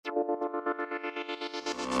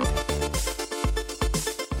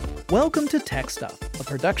Welcome to TechStuff, a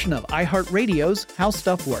production of iHeartRadio's How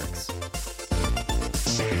Stuff Works.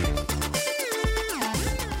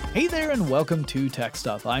 Hey there and welcome to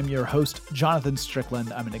TechStuff. I'm your host, Jonathan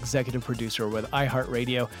Strickland. I'm an executive producer with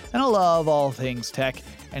iHeartRadio, and I love all things tech,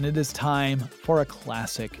 and it is time for a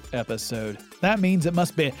classic episode. That means it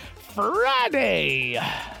must be Friday.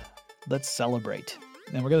 Let's celebrate.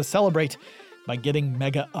 And we're going to celebrate by getting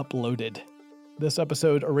MegaUploaded. This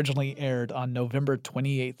episode originally aired on November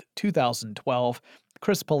 28th, 2012.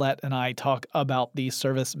 Chris Pollette and I talk about the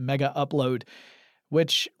service MegaUpload,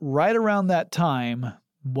 which right around that time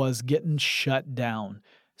was getting shut down.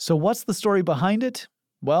 So what's the story behind it?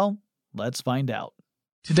 Well, let's find out.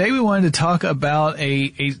 Today we wanted to talk about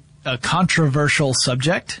a controversial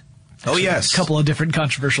subject. Actually, yes. A couple of different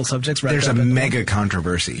controversial subjects. There's a mega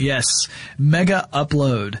controversy. Yes.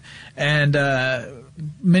 MegaUpload. And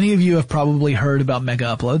many of you have probably heard about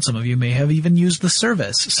MegaUpload. Some of you may have even used the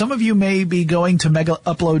service. Some of you may be going to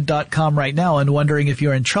MegaUpload.com right now and wondering if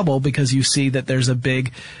you're in trouble because you see that there's a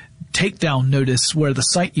big takedown notice where the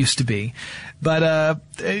site used to be. But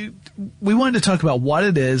we wanted to talk about what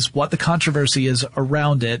it is, what the controversy is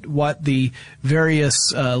around it, what the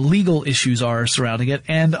various legal issues are surrounding it,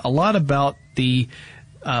 and a lot about the,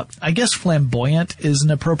 I guess flamboyant is an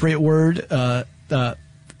appropriate word,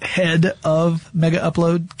 head of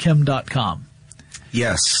MegaUpload, Kim.com.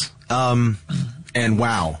 Yes. And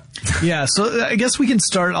wow. Yeah, so I guess we can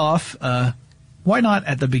start off, why not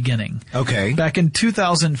at the beginning? Okay. Back in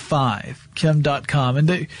 2005, Kim.com, and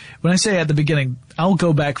when I say at the beginning, I'll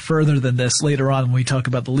go back further than this later on when we talk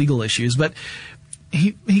about the legal issues, but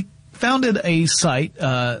he founded a site,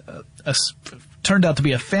 turned out to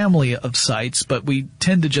be a family of sites, but we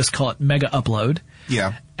tend to just call it MegaUpload.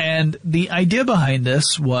 Yeah. And the idea behind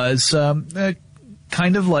this was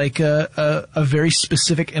kind of like a very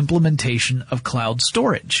specific implementation of cloud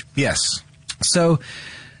storage. Yes. So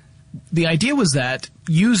the idea was that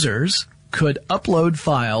users could upload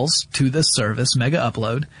files to this service,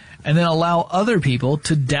 MegaUpload, and then allow other people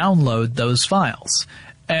to download those files.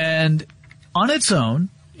 And on its own,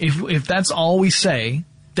 if that's all we say,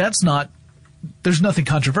 there's nothing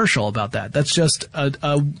controversial about that. That's just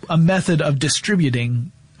a method of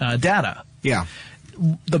distributing data. Yeah.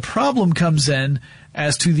 The problem comes in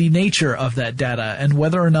as to the nature of that data and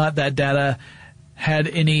whether or not that data had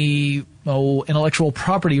any intellectual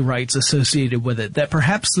property rights associated with it that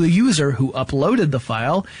perhaps the user who uploaded the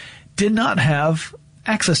file did not have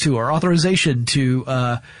access to or authorization to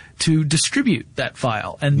distribute that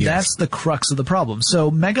file. And yes. That's the crux of the problem.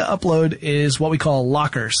 So MegaUpload is what we call a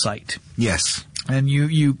locker site. Yes. And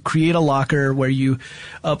you create a locker where you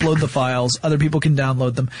upload the files, other people can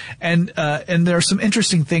download them. And there are some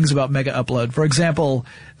interesting things about MegaUpload. For example,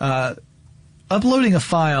 uploading a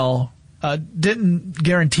file didn't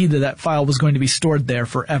guarantee that file was going to be stored there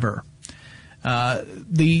forever.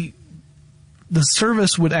 The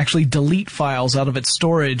service would actually delete files out of its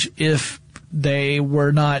storage if they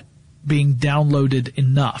were not being downloaded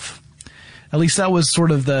enough. At least that was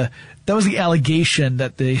sort of the allegation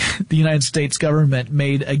that the United States government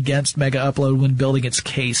made against MegaUpload when building its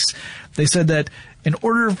case. They said that in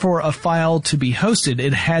order for a file to be hosted,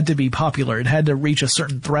 it had to be popular. It had to reach a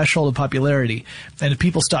certain threshold of popularity. And if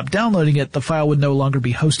people stopped downloading it, the file would no longer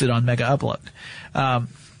be hosted on MegaUpload.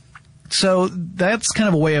 So that's kind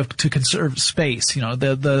of a way to conserve space. You know,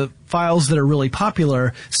 the files that are really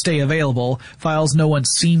popular stay available. Files no one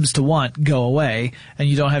seems to want go away, and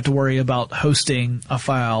you don't have to worry about hosting a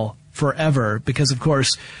file forever because, of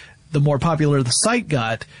course, the more popular the site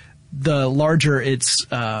got, the larger its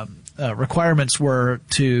requirements were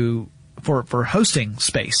for hosting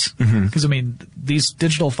space. Because, I mean, these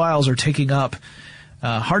digital files are taking up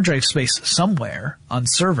hard drive space somewhere on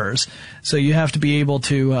servers, so you have to be able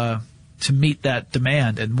to meet that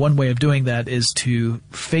demand. And one way of doing that is to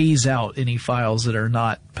phase out any files that are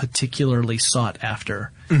not particularly sought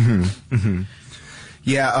after.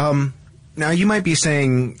 Yeah. Now you might be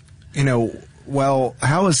saying, well,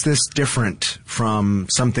 how is this different from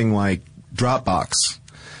something like Dropbox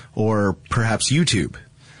or perhaps YouTube?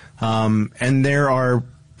 And there are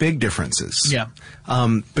big differences. Yeah.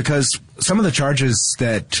 Because some of the charges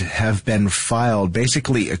that have been filed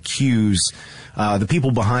basically accuse the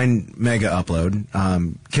people behind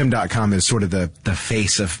MegaUpload. Kim.com is sort of the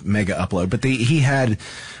face of MegaUpload, but he had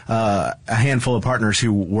a handful of partners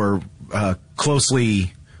who were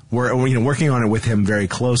working on it with him very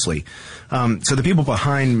closely. So the people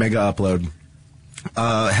behind MegaUpload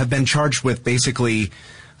have been charged with basically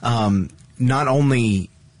not only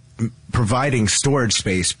providing storage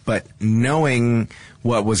space, but knowing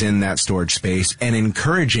what was in that storage space and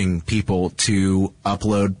encouraging people to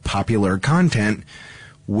upload popular content,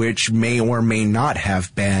 which may or may not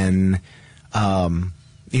have been,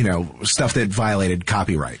 stuff that violated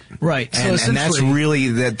copyright. Right. And that's really,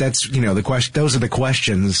 that's the question, those are the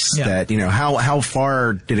questions that, how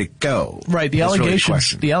far did it go? Right. The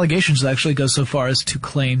allegations actually go so far as to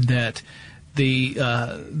claim that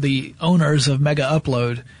the owners of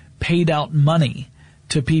MegaUpload paid out money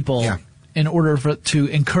to people in order to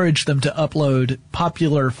encourage them to upload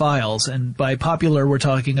popular files. And by popular, we're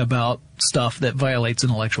talking about stuff that violates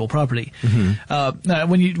intellectual property. Now,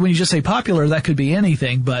 when you just say popular, that could be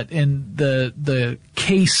anything. But in the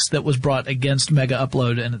case that was brought against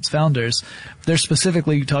MegaUpload and its founders, they're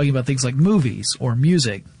specifically talking about things like movies or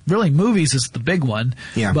music. Really, movies is the big one.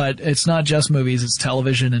 Yeah. But it's not just movies; it's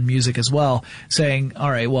television and music as well. Saying, all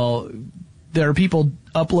right, well, there are people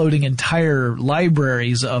uploading entire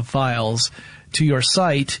libraries of files to your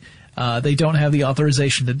site. They don't have the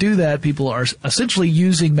authorization to do that. People are essentially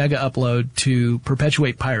using MegaUpload to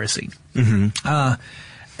perpetuate piracy. And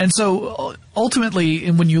so ultimately,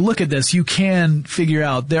 and when you look at this, you can figure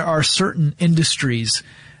out there are certain industries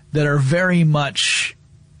that are very much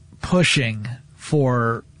pushing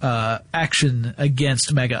for action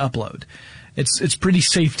against MegaUpload. It's pretty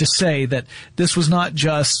safe to say that this was not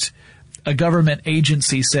just a government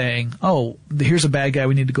agency saying, "Oh, here's a bad guy,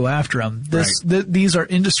 we need to go after him." These are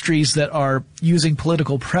industries that are using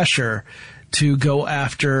political pressure to go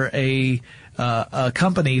after a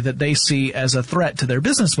company that they see as a threat to their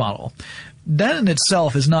business model. That in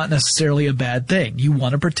itself is not necessarily a bad thing. You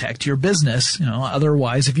want to protect your business.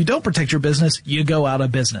 Otherwise, if you don't protect your business, you go out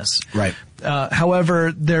of business. Right.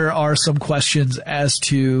 However, there are some questions as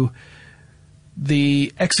to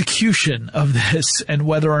the execution of this and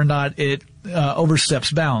whether or not it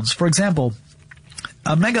oversteps bounds. For example,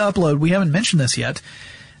 MegaUpload, we haven't mentioned this yet.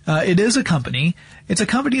 It is a company. It's a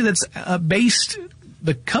company that's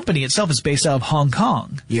the company itself is based out of Hong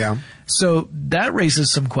Kong. Yeah. So that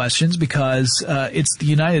raises some questions because it's the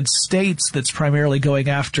United States that's primarily going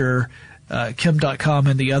after Kim.com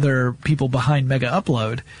and the other people behind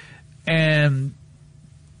MegaUpload. And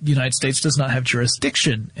the United States does not have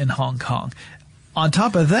jurisdiction in Hong Kong. On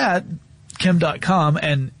top of that, Kim.com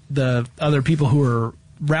and the other people who were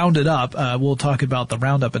rounded up, we'll talk about the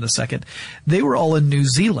roundup in a second, they were all in New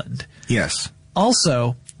Zealand. Yes.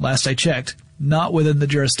 Also, last I checked, not within the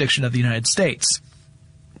jurisdiction of the United States.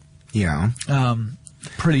 Yeah.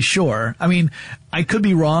 Pretty sure. I mean, I could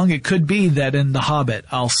be wrong. It could be that in The Hobbit,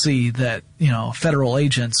 I'll see that, federal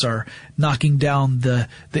agents are knocking down the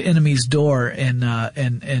enemy's door in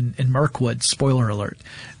Mirkwood. Spoiler alert.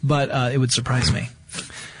 But, it would surprise me.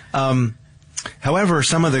 However,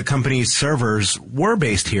 some of the company's servers were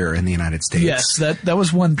based here in the United States. Yes, that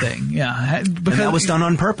was one thing. Yeah. And that was done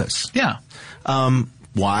on purpose. Yeah.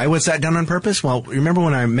 Why was that done on purpose? Well, remember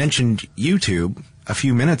when I mentioned YouTube a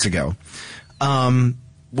few minutes ago?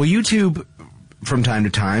 YouTube, from time to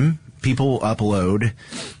time, people upload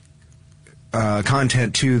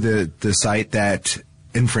content to the site that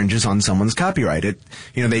infringes on someone's copyright.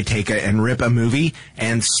 They take and rip a movie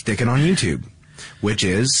and stick it on YouTube, which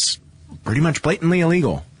is pretty much blatantly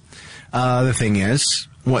illegal. The thing is,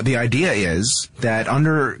 the idea is that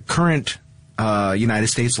under current United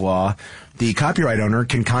States law, the copyright owner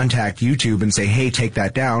can contact YouTube and say, "Hey, take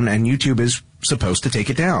that down," and YouTube is supposed to take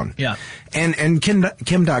it down. Yeah. And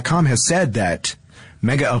Kim.com has said that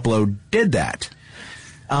MegaUpload did that.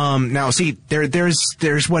 Now, see,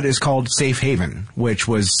 there's what is called Safe Haven, which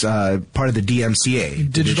was part of the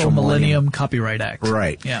DMCA, Digital Millennium Copyright Act.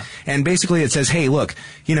 Right. Yeah. And basically, it says, "Hey, look,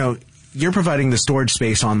 you're providing the storage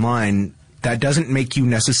space online. That doesn't make you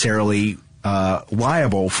necessarily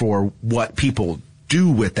liable for what people do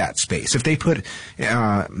with that space. If they put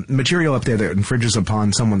material up there that infringes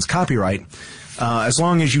upon someone's copyright, as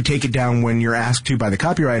long as you take it down when you're asked to by the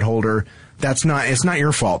copyright holder, it's not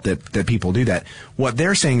your fault that people do that." What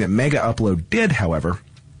they're saying that MegaUpload did, however,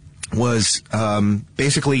 was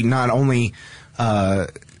basically not only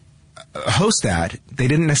host that, they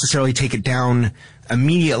didn't necessarily take it down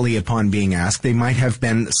immediately upon being asked. They might have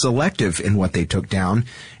been selective in what they took down,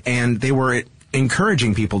 and they were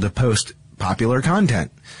encouraging people to post popular content.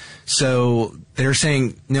 So they're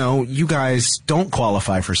saying, no, you guys don't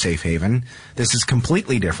qualify for Safe Haven. This is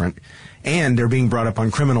completely different. And they're being brought up on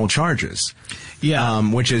criminal charges. Yeah.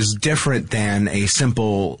 Which is different than a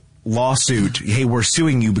simple lawsuit. Hey, we're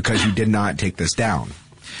suing you because you did not take this down.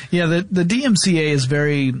 Yeah, the DMCA is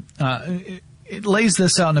very, it lays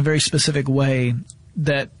this out in a very specific way,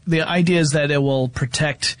 that the idea is that it will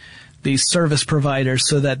protect these service providers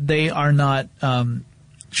so that they are not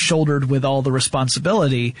shouldered with all the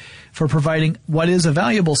responsibility for providing what is a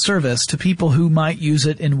valuable service to people who might use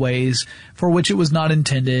it in ways for which it was not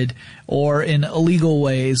intended or in illegal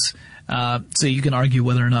ways. So you can argue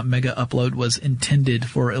whether or not MegaUpload was intended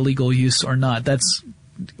for illegal use or not. That's,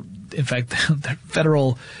 in fact,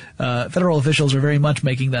 federal officials are very much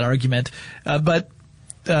making that argument. But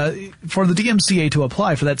for the DMCA to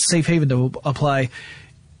apply, for that safe haven to apply,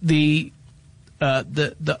 the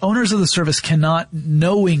owners of the service cannot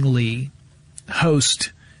knowingly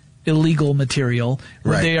host illegal material.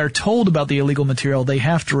 When Right. they are told about the illegal material, they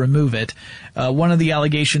have to remove it. One of the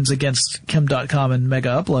allegations against Kim.com and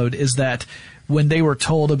MegaUpload is that when they were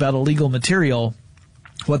told about illegal material,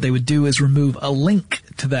 what they would do is remove a link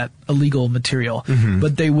to that illegal material,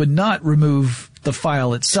 but they would not remove the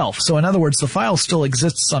file itself. So in other words, the file still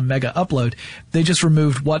exists on MegaUpload. They just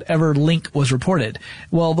removed whatever link was reported.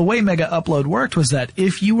 Well, the way MegaUpload worked was that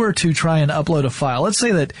if you were to try and upload a file, let's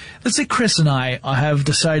say Chris and I have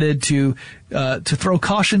decided to throw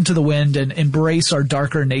caution to the wind and embrace our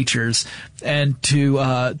darker natures and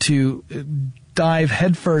to dive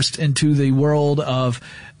headfirst into the world of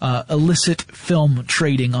illicit film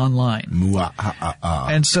trading online.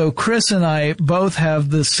 And so Chris and I both have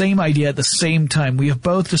the same idea at the same time. We have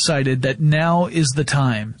both decided that now is the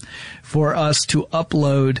time for us to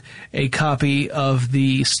upload a copy of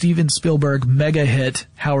the Steven Spielberg mega hit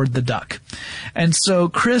Howard the Duck. And so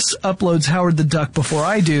Chris uploads Howard the Duck before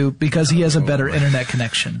I do because he has a better internet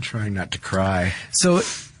connection. Trying not to cry. So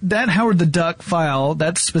that Howard the Duck file,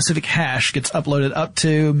 that specific hash, gets uploaded up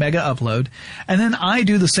to MegaUpload, and then I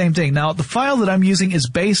do the same thing. Now, the file that I'm using is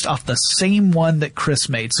based off the same one that Chris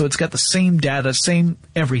made, so it's got the same data, same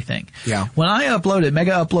everything. Yeah. When I upload it,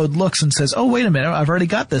 MegaUpload looks and says, oh, wait a minute, I've already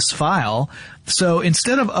got this file, so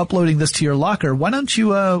instead of uploading this to your locker, why don't you,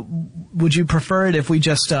 would you prefer it if we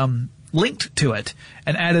just linked to it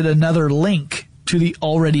and added another link to the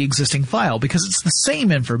already existing file, because it's the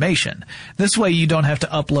same information. This way you don't have to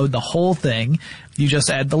upload the whole thing. You just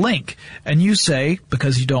add the link. And you say,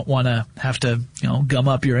 because you don't want to have to, gum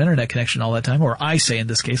up your internet connection all that time, or I say in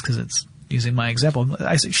this case, because it's using my example,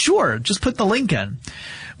 I say, sure, just put the link in.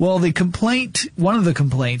 Well, one of the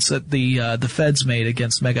complaints that the feds made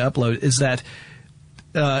against MegaUpload is that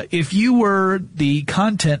if you were the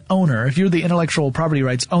content owner, if you're the intellectual property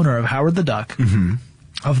rights owner of Howard the Duck,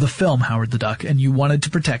 of the film Howard the Duck, and you wanted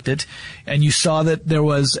to protect it, and you saw that there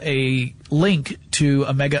was a link to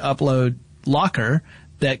a MegaUpload locker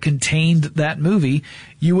that contained that movie,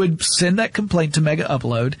 you would send that complaint to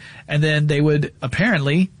MegaUpload, and then they would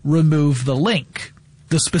apparently remove the link,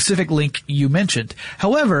 the specific link you mentioned.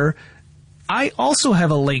 However, I also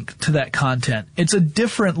have a link to that content. It's a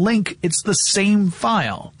different link. It's the same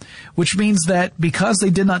file, which means that because they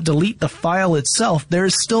did not delete the file itself, there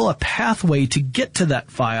is still a pathway to get to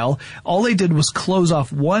that file. All they did was close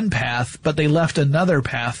off one path, but they left another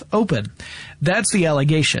path open. That's the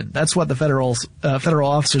allegation. That's what the federal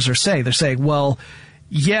officers are saying. They're saying, well,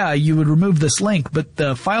 yeah, you would remove this link, but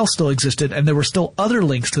the file still existed, and there were still other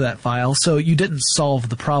links to that file, so you didn't solve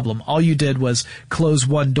the problem. All you did was close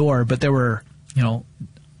one door, but there were,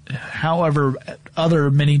 however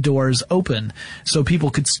other many doors open, so people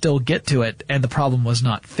could still get to it, and the problem was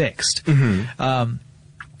not fixed.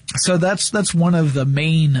 So that's one of the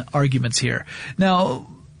main arguments here. Now,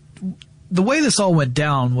 the way this all went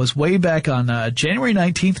down was way back on January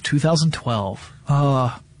 19th, 2012.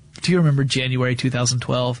 Do you remember January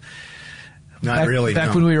 2012? Not really, Back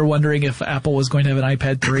no. when we were wondering if Apple was going to have an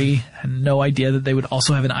iPad 3, and no idea that they would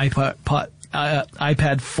also have an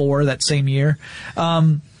iPad 4 that same year.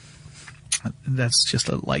 That's just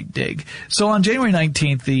a light dig. So on January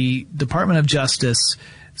 19th, the Department of Justice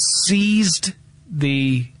seized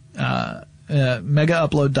the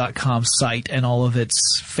MegaUpload.com site and all of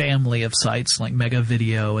its family of sites like Mega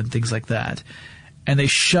Video and things like that, and they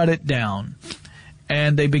shut it down.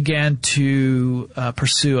 And they began to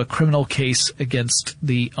pursue a criminal case against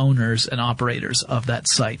the owners and operators of that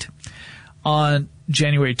site. On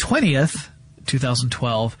January 20th,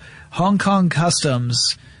 2012, Hong Kong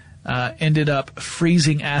Customs ended up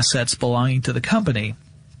freezing assets belonging to the company.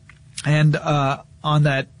 And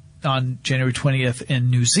on January 20th in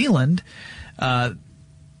New Zealand,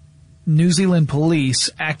 New Zealand police,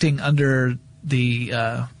 acting under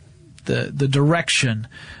the direction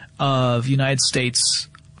of United States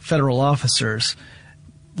federal officers,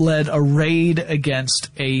 led a raid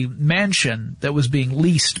against a mansion that was being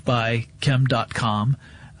leased by Chem.com,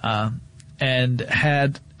 and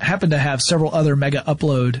had happened to have several other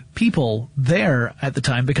MegaUpload people there at the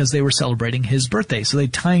time because they were celebrating his birthday. So they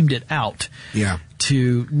timed it out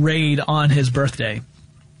to raid on his birthday.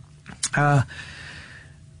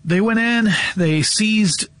 They went in, they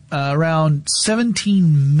seized around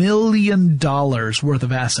 $17 million worth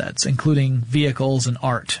of assets, including vehicles and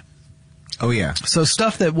art. Oh, yeah. So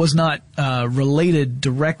stuff that was not related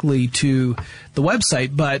directly to the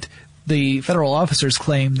website, but the federal officers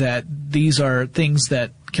claim that these are things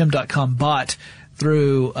that Kim.com bought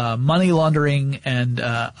through money laundering and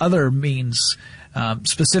other means,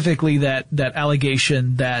 specifically that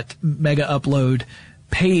allegation that MegaUpload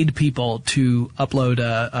paid people to upload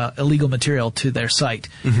illegal material to their site.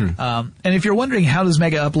 And if you're wondering how does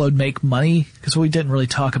MegaUpload make money, because we didn't really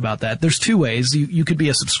talk about that, there's two ways. You could be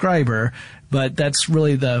a subscriber, but that's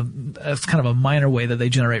really that's kind of a minor way that they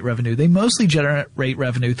generate revenue. They mostly generate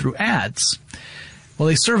revenue through ads. Well,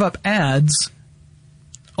 they serve up ads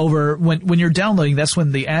over when you're downloading, that's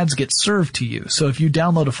when the ads get served to you. So if you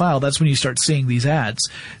download a file, that's when you start seeing these ads.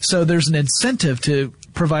 So there's an incentive to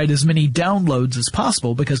provide as many downloads as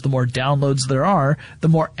possible, because the more downloads there are, the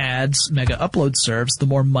more ads MegaUpload serves, the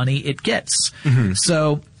more money it gets.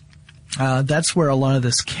 So that's where a lot of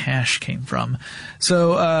this cash came from.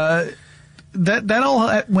 So that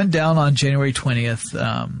all went down on January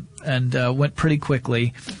 20th and went pretty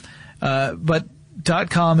quickly. But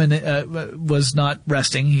 .com was not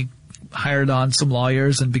resting. He hired on some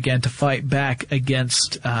lawyers and began to fight back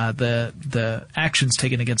against the actions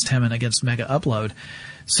taken against him and against MegaUpload.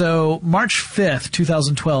 So March 5th,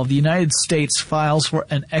 2012, the United States files for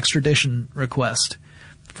an extradition request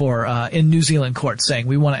in New Zealand court, saying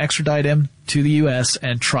we want to extradite him to the U.S.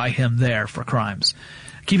 and try him there for crimes.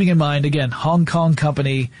 Keeping in mind, again, Hong Kong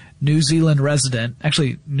company, New Zealand resident,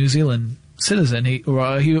 actually New Zealand citizen.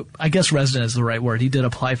 I guess resident is the right word. He did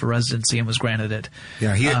apply for residency and was granted it.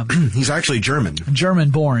 Yeah, he's actually German. German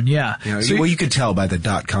born, yeah. So you could tell by the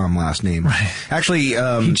 .com last name. Right. Actually,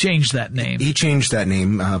 he changed that name. He changed that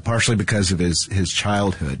name partially because of his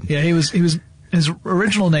childhood. Yeah, his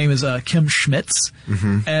original name is Kim Schmitz,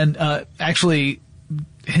 and actually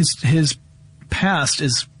his past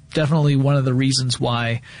is definitely one of the reasons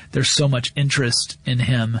why there's so much interest in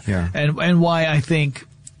him, and why I think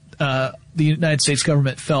the United States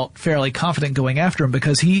government felt fairly confident going after him,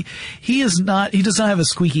 because he does not have a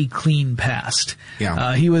squeaky clean past.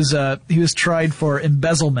 Yeah. He was tried for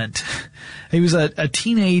embezzlement. He was a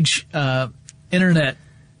teenage internet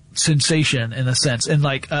sensation in a sense, and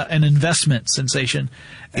like an investment sensation,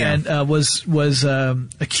 and was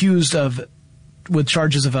accused with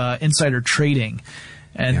charges of insider trading,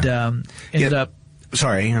 and ended up.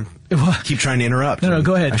 Sorry, keep trying to interrupt. No,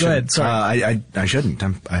 go ahead. Go ahead. Sorry. I shouldn't.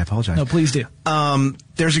 I apologize. No, please do.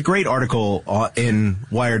 There's a great article in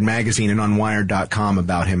Wired Magazine and on Wired.com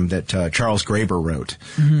about him that Charles Graeber wrote.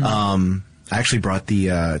 I actually brought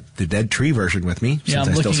the Dead Tree version with me, since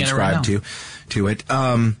I still subscribe to it.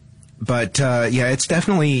 But it's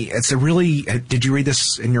definitely, it's a really, did you read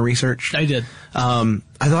this in your research? I did. I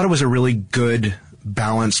thought it was a really good,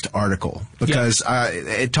 balanced article, because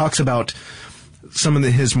it talks about some of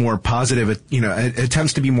his more positive,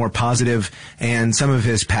 attempts to be more positive, and some of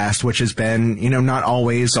his past, which has been, not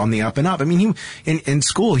always on the up and up. I mean, in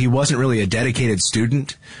school, he wasn't really a dedicated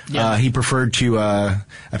student. Yeah. He preferred to,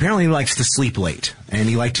 apparently he likes to sleep late, and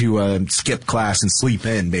he liked to skip class and sleep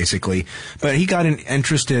in, basically. But he got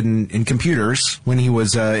interested in computers when he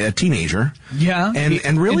was a teenager. Yeah.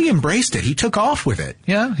 And really embraced it. He took off with it.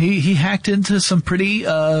 Yeah. He hacked into some pretty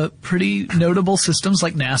notable systems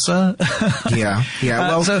like NASA. Yeah. Yeah,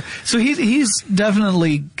 well, so he's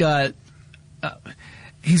definitely got a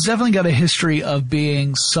history of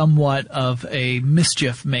being somewhat of a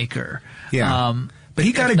mischief maker. Yeah. But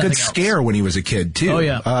he got a good scare when he was a kid too. Oh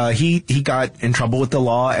yeah. He got in trouble with the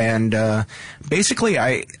law, and basically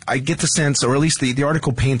I get the sense, or at least the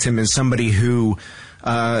article paints him as somebody who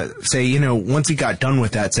once he got done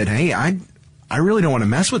with that, said, "Hey, I really don't want to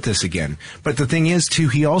mess with this again." But the thing is, too,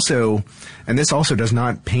 he also, and this also does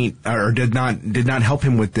not paint, or did not help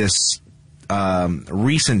him with this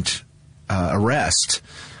recent arrest.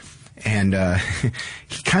 And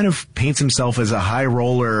he kind of paints himself as a high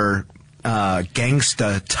roller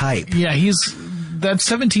gangsta type. Yeah, that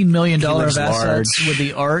 $17 million of assets with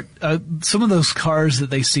the art. Some of those cars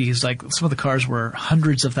that they seized, like some of the cars were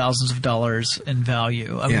hundreds of thousands of dollars in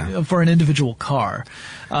value. I mean, for an individual car.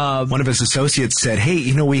 One of his associates said,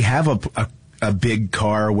 "Hey, we have a big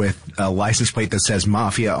car with a license plate that says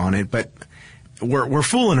Mafia on it, but we're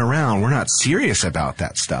fooling around. We're not serious about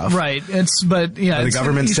that stuff. Right. But the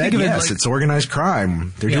government said yes, it's organized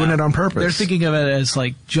crime. They're doing it on purpose. They're thinking of it as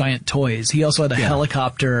like giant toys. He also had a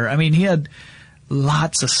helicopter. I mean, he had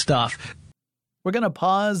lots of stuff. We're going to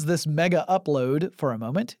pause this mega upload for a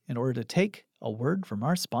moment in order to take a word from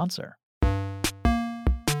our sponsor.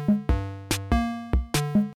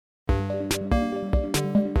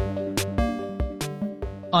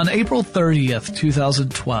 On April 30th,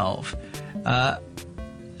 2012,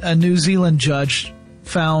 a New Zealand judge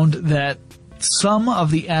found that some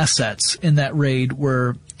of the assets in that raid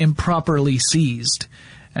were improperly seized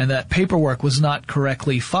and that paperwork was not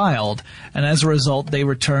correctly filed, and as a result, they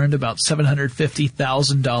returned about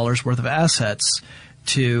 $750,000 worth of assets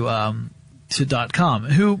to .com,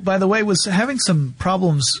 who, by the way, was having some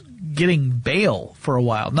problems getting bail for a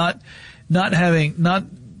while, not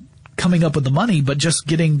coming up with the money, but just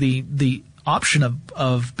getting the option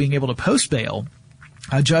of being able to post bail.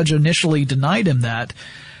 A judge initially denied him that,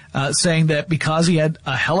 saying that because he had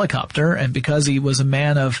a helicopter and because he was a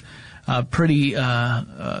man of pretty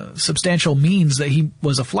substantial means, that he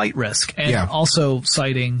was a flight risk, and also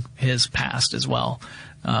citing his past as well,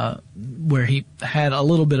 where he had a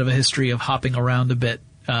little bit of a history of hopping around a bit,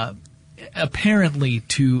 apparently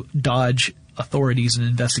to dodge authorities and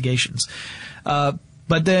investigations.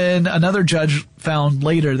 But then another judge found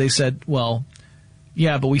later, they said, well,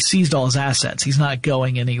 yeah, but we seized all his assets. He's not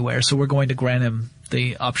going anywhere, so we're going to grant him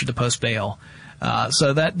the option to post bail.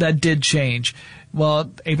 So that did change.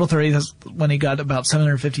 Well, April 30th is when he got about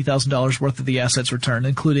 $750,000 worth of the assets returned,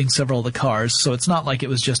 including several of the cars. So it's not like it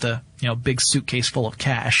was just a big suitcase full of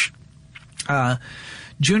cash.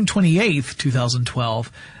 June 28th,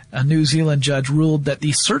 2012, a New Zealand judge ruled that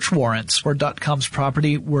the search warrants for .com's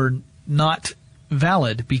property were not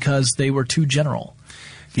valid because they were too general.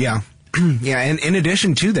 Yeah. Yeah, and in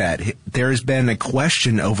addition to that, there has been a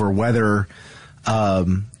question over whether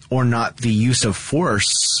or not the use of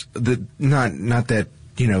force, not that,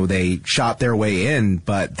 they shot their way in,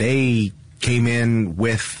 but they came in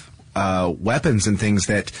with weapons and things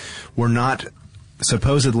that were not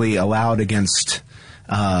supposedly allowed against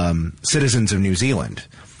citizens of New Zealand.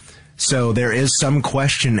 So there is some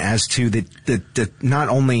question as to the not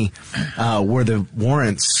only were the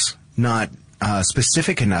warrants not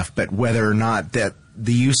specific enough, but whether or not that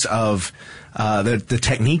the use of the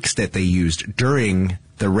techniques that they used during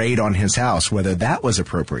the raid on his house, whether that was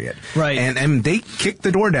appropriate. Right. And they kicked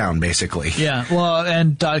the door down, basically. Yeah. Well,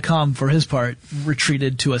 and .com, for his part,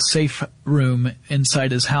 retreated to a safe room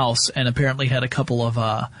inside his house and apparently had a couple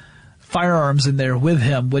of firearms in there with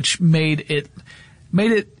him, which made it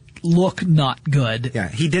look not good. Yeah.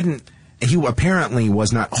 He apparently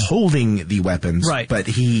was not holding the weapons, right, but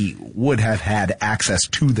he would have had access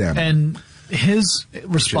to them. And his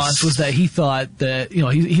response was that he thought that, he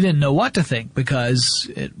didn't know what to think because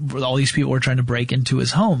all these people were trying to break into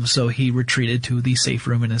his home, so he retreated to the safe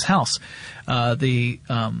room in his house. The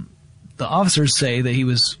officers say that he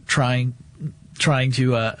was trying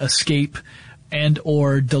to escape and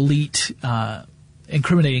or delete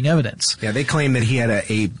incriminating evidence. Yeah, they claim that he had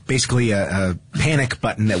basically a panic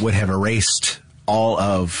button that would have erased all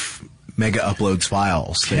of MegaUpload's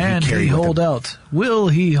files. Can he hold out? Will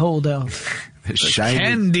he hold out? The shiny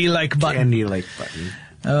candy-like button. Candy-like button.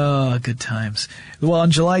 Oh, good times. Well,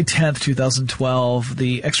 on July 10th, 2012,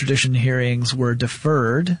 the extradition hearings were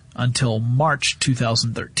deferred until March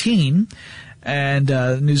 2013, and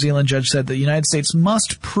the New Zealand judge said the United States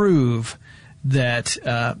must prove that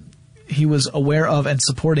he was aware of and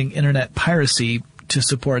supporting internet piracy to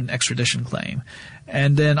support an extradition claim.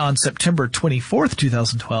 And then on September 24th,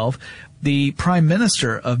 2012, the Prime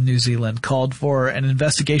Minister of New Zealand called for an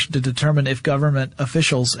investigation to determine if government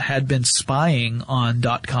officials had been spying on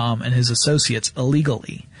 .com and his associates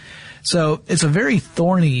illegally. So it's a very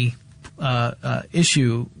thorny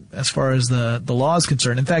issue as far as the law is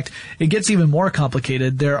concerned. In fact, it gets even more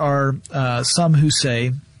complicated. There are some who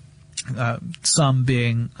say, some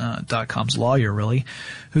being .com's lawyer, really,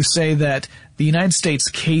 who say that the United States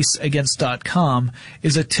case against .com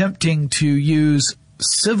is attempting to use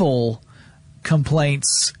civil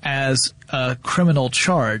complaints as a criminal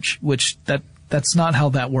charge, which that's not how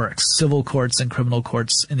that works. Civil courts and criminal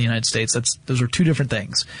courts in the United States, those are two different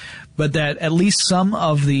things. But that at least some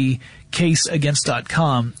of the case against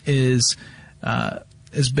 .com would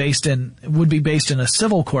be based in a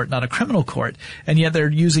civil court, not a criminal court, and yet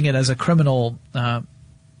they're using it as a criminal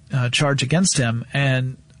charge against him,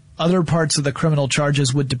 and other parts of the criminal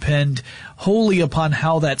charges would depend wholly upon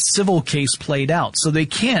how that civil case played out. So they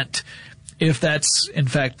can't, if that's in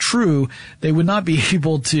fact true, they would not be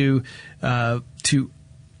able to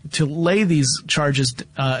lay these charges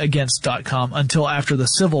against .com until after the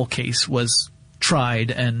civil case was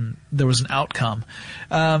tried and there was an outcome.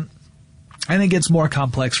 And it gets more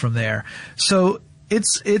complex from there. So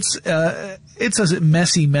it's a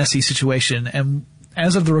messy situation, and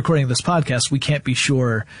as of the recording of this podcast, we can't be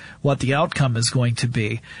sure what the outcome is going to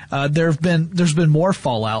be. There's been more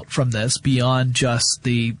fallout from this beyond just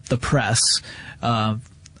the press.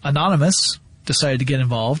 Anonymous decided to get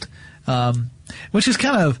involved, which is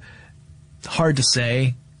kind of hard to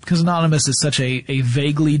say because Anonymous is such a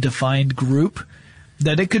vaguely defined group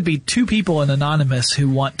that it could be two people in Anonymous who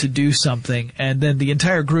want to do something, and then the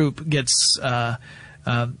entire group gets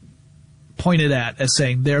pointed at as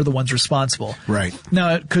saying they're the ones responsible. Right.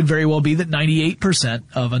 Now, it could very well be that 98%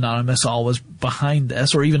 of Anonymous all was behind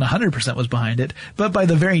this, or even 100% was behind it, but by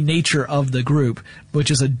the very nature of the group, which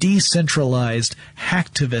is a decentralized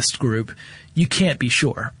hacktivist group, you can't be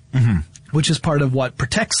sure. Mm-hmm. Which is part of what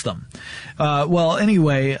protects them.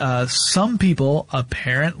 Anyway, some people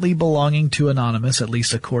apparently belonging to Anonymous, at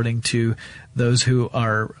least according to those who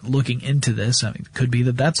are looking into this, I mean, it could be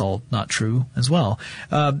that that's all not true as well,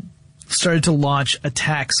 started to launch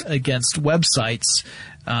attacks against websites,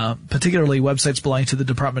 particularly websites belonging to the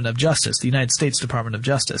Department of Justice, the United States Department of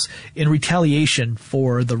Justice, in retaliation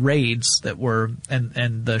for the raids that were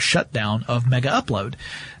and the shutdown of MegaUpload.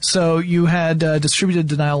 So you had distributed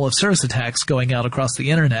denial of service attacks going out across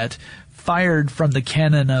the internet, fired from the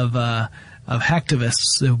cannon of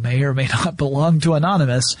hacktivists who may or may not belong to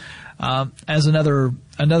Anonymous, as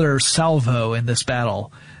another salvo in this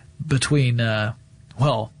battle between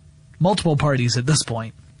multiple parties at this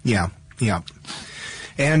point. Yeah.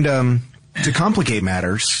 And to complicate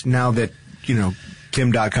matters, now that,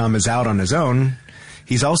 Kim.com is out on his own,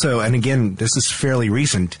 he's also, and again, this is fairly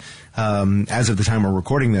recent, as of the time we're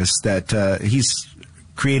recording this, that he's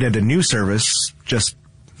created a new service, just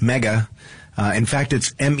Mega. In fact,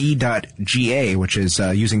 it's me.ga, which is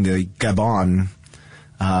using the Gabon.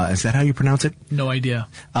 Is that how you pronounce it? No idea.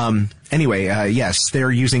 Anyway, yes,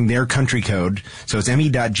 they're using their country code. So it's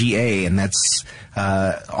me.ga, and that's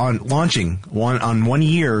launching on 1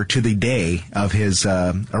 year to the day of his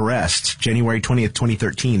arrest, January 20th,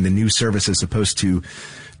 2013. The new service is supposed to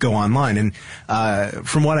go online. And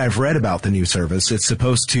from what I've read about the new service, it's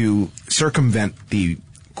supposed to circumvent the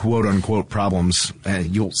quote-unquote problems.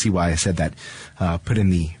 You'll see why I said that. Put in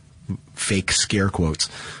the fake scare quotes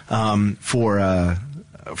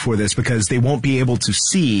for this, because they won't be able to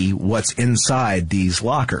see what's inside these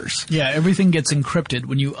lockers. Yeah, everything gets encrypted.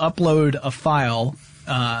 When you upload a file,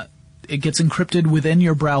 it gets encrypted within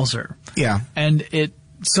your browser. Yeah. And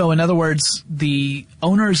so in other words, the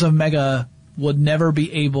owners of Mega would never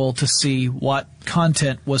be able to see what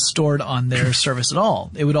content was stored on their service at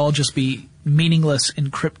all. It would all just be meaningless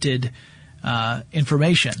encrypted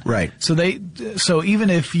information. Right. So even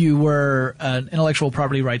if you were an intellectual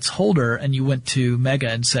property rights holder and you went to Mega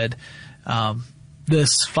and said,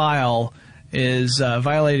 this file is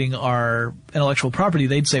violating our intellectual property,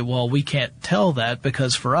 they'd say, well, we can't tell that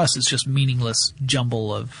because for us it's just meaningless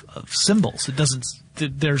jumble of symbols.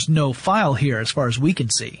 There's no file here as far as we can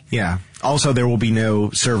see. Yeah. Also, there will be no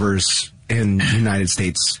servers in United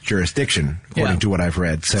States jurisdiction, according to what I've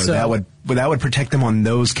read. So that would protect them on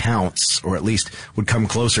those counts, or at least would come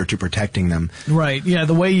closer to protecting them. Right. Yeah.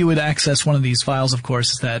 The way you would access one of these files, of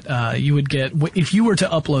course, is that you would get, if you were to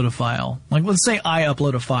upload a file, like let's say I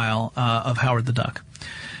upload a file of Howard the Duck,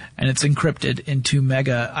 and it's encrypted into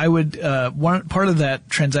Mega, I would part of that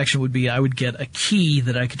transaction would be I would get a key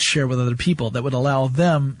that I could share with other people that would allow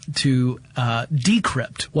them to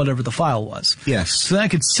decrypt whatever the file was. Yes. So then I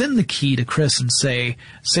could send the key to Chris and say,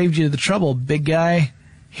 saved you the trouble, big guy.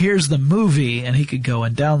 Here's the movie, and he could go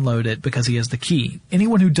and download it because he has the key.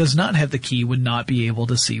 Anyone who does not have the key would not be able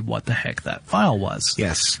to see what the heck that file was.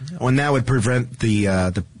 Yes. And that would prevent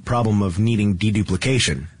the problem of needing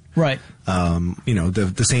deduplication. Right.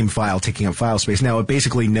 The same file taking up file space. Now, it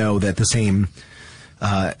basically know that the same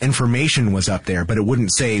information was up there, but it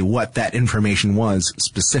wouldn't say what that information was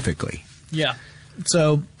specifically. Yeah.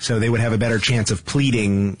 So they would have a better chance of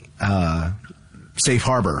pleading safe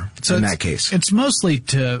harbor in that case. It's mostly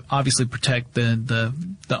to obviously protect the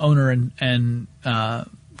owner and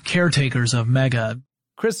caretakers of Mega.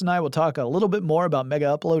 Chris and I will talk a little bit more about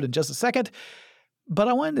MegaUpload in just a second, but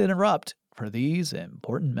I wanted to interrupt for these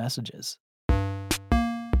important messages.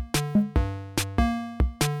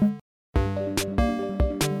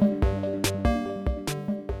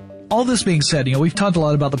 All this being said, we've talked a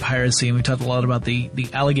lot about the piracy and we've talked a lot about the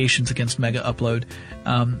allegations against MegaUpload.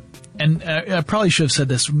 And I probably should have said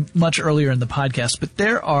this much earlier in the podcast, but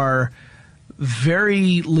there are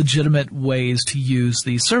very legitimate ways to use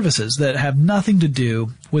these services that have nothing to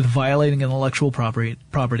do with violating intellectual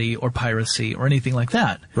property or piracy or anything like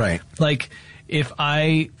that. Right. Like, if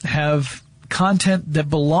I have content that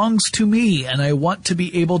belongs to me and I want to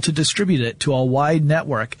be able to distribute it to a wide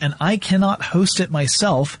network and I cannot host it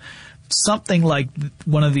myself, something like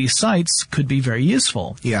one of these sites could be very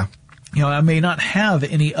useful. Yeah. You know, I may not have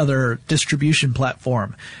any other distribution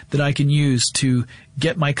platform that I can use to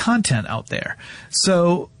get my content out there.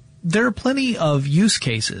 So there are plenty of use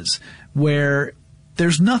cases where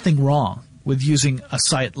there's nothing wrong with using a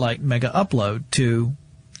site like MegaUpload to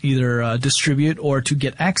either distribute or to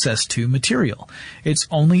get access to material. It's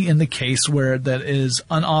only in the case where that is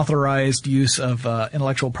unauthorized use of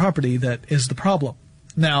intellectual property that is the problem.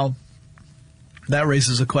 Now, that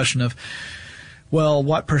raises a question of, well,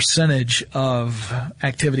 what percentage of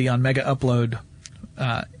activity on MegaUpload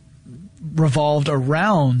revolved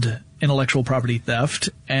around intellectual property theft,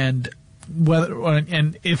 and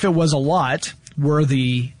if it was a lot, were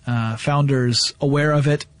the founders aware of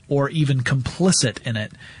it or even complicit in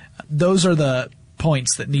it? Those are the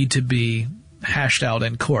points that need to be hashed out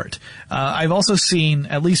in court. I've also seen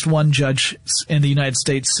at least one judge in the United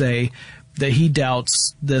States say that he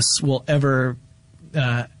doubts this will ever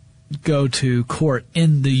go to court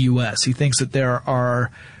in the U.S. He thinks that there are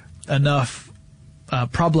enough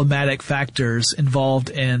problematic factors involved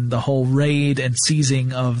in the whole raid and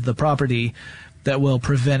seizing of the property that will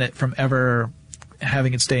prevent it from ever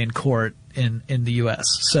having it stay in court in the U.S.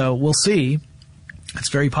 So we'll see. It's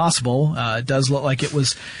very possible. It does look like it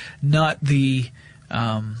was not the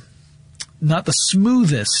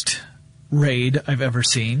smoothest raid I've ever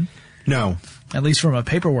seen. No. At least from a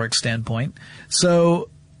paperwork standpoint. So,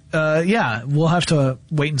 yeah, we'll have to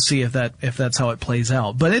wait and see if that's how it plays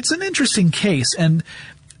out. But it's an interesting case, and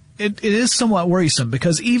it is somewhat worrisome,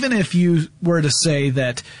 because even if you were to say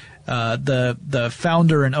that the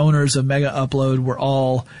founder and owners of MegaUpload were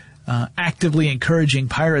all actively encouraging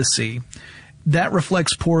piracy, that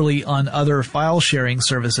reflects poorly on other file sharing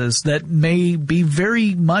services that may be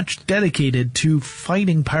very much dedicated to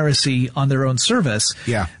fighting piracy on their own service.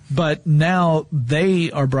 Yeah. But now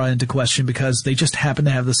they are brought into question because they just happen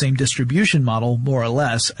to have the same distribution model, more or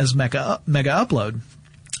less, as MegaUpload.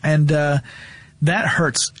 And that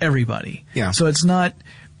hurts everybody. Yeah. So it's not,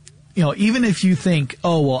 you know, even if you think,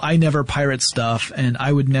 oh, well, I never pirate stuff and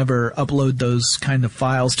I would never upload those kind of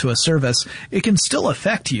files to a service, it can still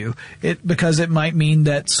affect you because it might mean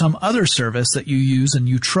that some other service that you use and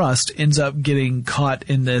you trust ends up getting caught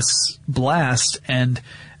in this blast and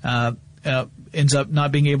ends up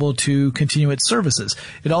not being able to continue its services.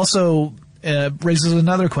 It also raises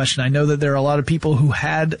another question. I know that there are a lot of people who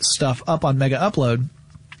had stuff up on MegaUpload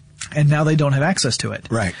and now they don't have access to it.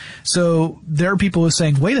 Right. So there are people who are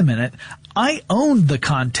saying, wait a minute, I owned the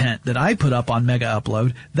content that I put up on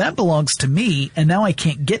MegaUpload. That belongs to me, and now I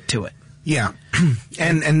can't get to it. Yeah.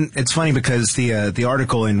 And it's funny because the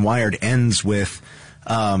article in Wired ends with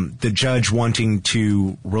the judge wanting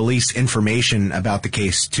to release information about the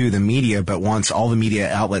case to the media, but wants all the media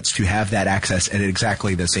outlets to have that access at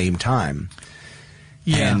exactly the same time.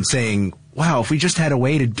 Yeah. And saying, wow, if we just had a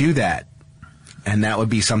way to do that. And that would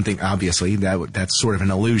be something, obviously, that's sort of an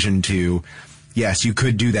allusion to, yes, you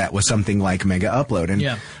could do that with something like MegaUpload. And,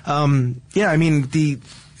 yeah, I mean,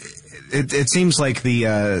 it seems like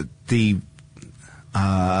apparently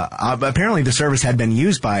the service had been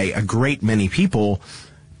used by a great many people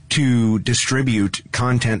to distribute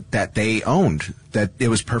content that they owned, that it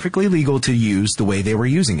was perfectly legal to use the way they were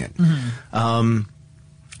using it. Mm-hmm.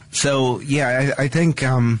 So, yeah, I think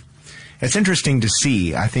it's interesting to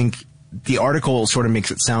see. I think the article sort of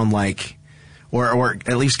makes it sound like, or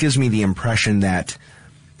at least gives me the impression that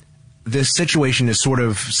this situation is sort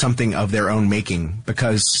of something of their own making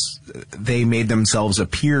because they made themselves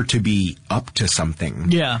appear to be up to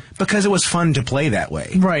something. Yeah. Because it was fun to play that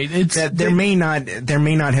way. Right. There may not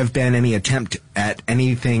have been any attempt at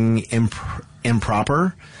anything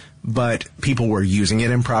improper, but people were using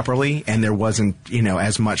it improperly, and there wasn't,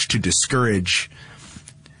 as much to discourage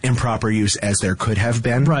improper use as there could have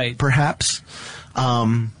been, right? Perhaps.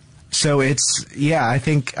 So it's, yeah, I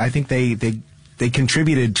think they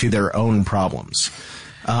contributed to their own problems.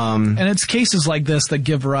 And it's cases like this that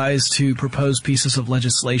give rise to proposed pieces of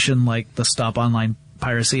legislation like the Stop Online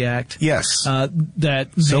Piracy Act. Yes. That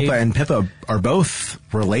SOPA and PIPA are both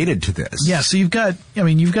related to this. Yeah. So you've got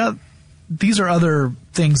these are other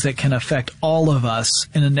things that can affect all of us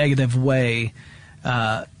in a negative way.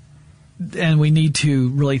 And we need to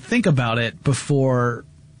really think about it before,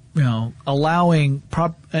 allowing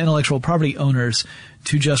intellectual property owners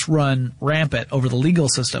to just run rampant over the legal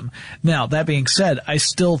system. Now, that being said, I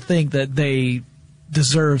still think that they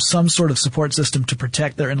deserve some sort of support system to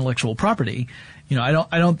protect their intellectual property. I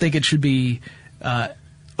don't think it should be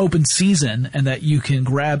open season and that you can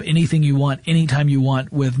grab anything you want anytime you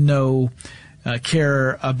want with no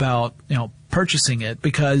care about purchasing it,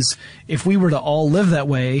 because if we were to all live that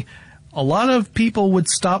way, a lot of people would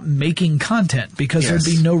stop making content because there'd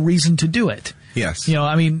be no reason to do it. Yes.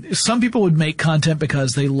 Some people would make content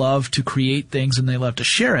because they love to create things and they love to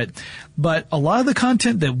share it. But a lot of the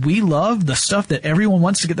content that we love, the stuff that everyone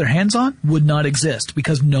wants to get their hands on, would not exist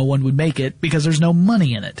because no one would make it because there's no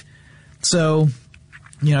money in it. So,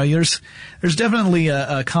 there's definitely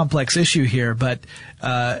a complex issue here, but,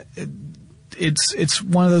 it's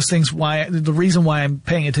one of those things the reason why I'm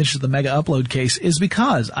paying attention to the MegaUpload case is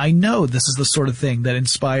because I know this is the sort of thing that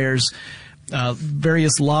inspires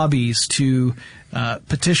various lobbies to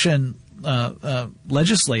petition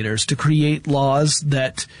legislators to create laws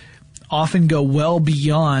that often go well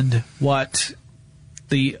beyond what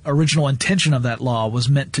the original intention of that law was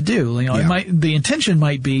meant to do. The intention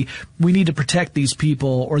might be we need to protect these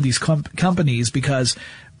people or these companies because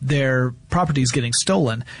their property is getting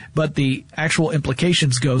stolen, but the actual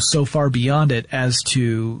implications go so far beyond it as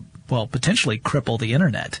to, potentially cripple the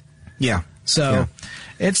internet. Yeah. So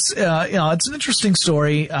it's an interesting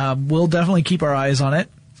story. We'll definitely keep our eyes on it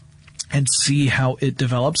and see how it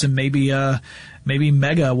develops, and maybe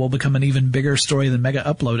Mega will become an even bigger story than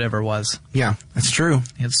MegaUpload ever was. Yeah, that's true.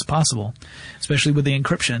 It's possible, especially with the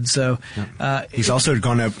encryption. So he's also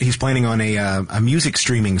he's planning on a music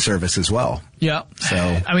streaming service as well. Yeah.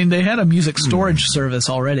 So they had a music storage service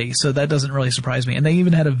already, so that doesn't really surprise me. And they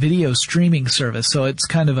even had a video streaming service, so it's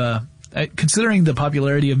kind of considering the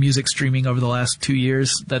popularity of music streaming over the last 2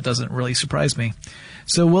 years, that doesn't really surprise me.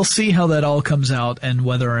 So we'll see how that all comes out and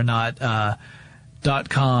whether or not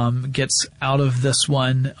 .com gets out of this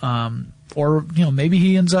one, or maybe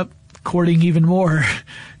he ends up courting even more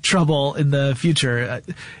trouble in the future.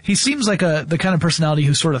 He seems like the kind of personality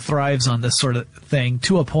who sort of thrives on this sort of thing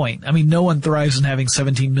to a point. No one thrives in having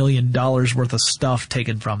 $17 million worth of stuff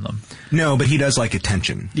taken from them. No, but he does like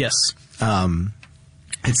attention. Yes.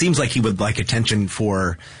 It seems like he would like attention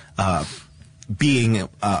for being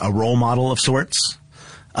a role model of sorts.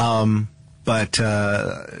 But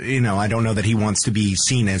I don't know that he wants to be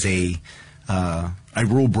seen as a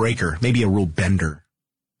rule breaker, maybe a rule bender.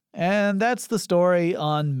 And that's the story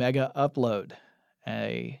on MegaUpload,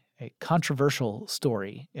 a controversial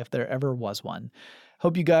story, if there ever was one.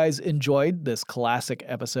 Hope you guys enjoyed this classic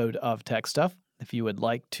episode of Tech Stuff. If you would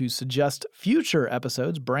like to suggest future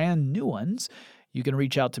episodes, brand new ones, you can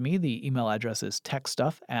reach out to me. The email address is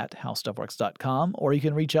techstuff@howstuffworks.com, or you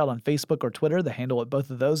can reach out on Facebook or Twitter. The handle at both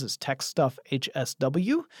of those is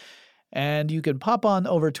TechStuffHSW. And you can pop on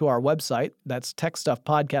over to our website. That's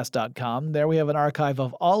techstuffpodcast.com. There we have an archive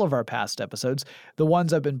of all of our past episodes. The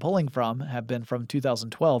ones I've been pulling from have been from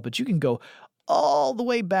 2012, but you can go all the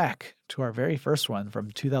way back to our very first one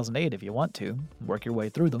from 2008 if you want to. Work your way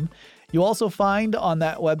through them. You'll also find on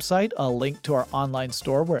that website a link to our online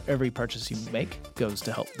store where every purchase you make goes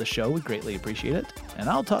to help the show. We greatly appreciate it. And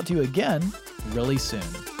I'll talk to you again really soon.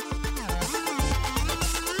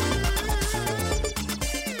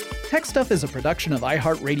 Tech Stuff is a production of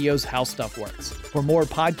iHeartRadio's How Stuff Works. For more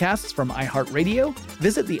podcasts from iHeartRadio,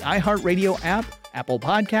 visit the iHeartRadio app, Apple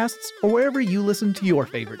Podcasts, or wherever you listen to your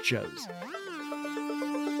favorite shows.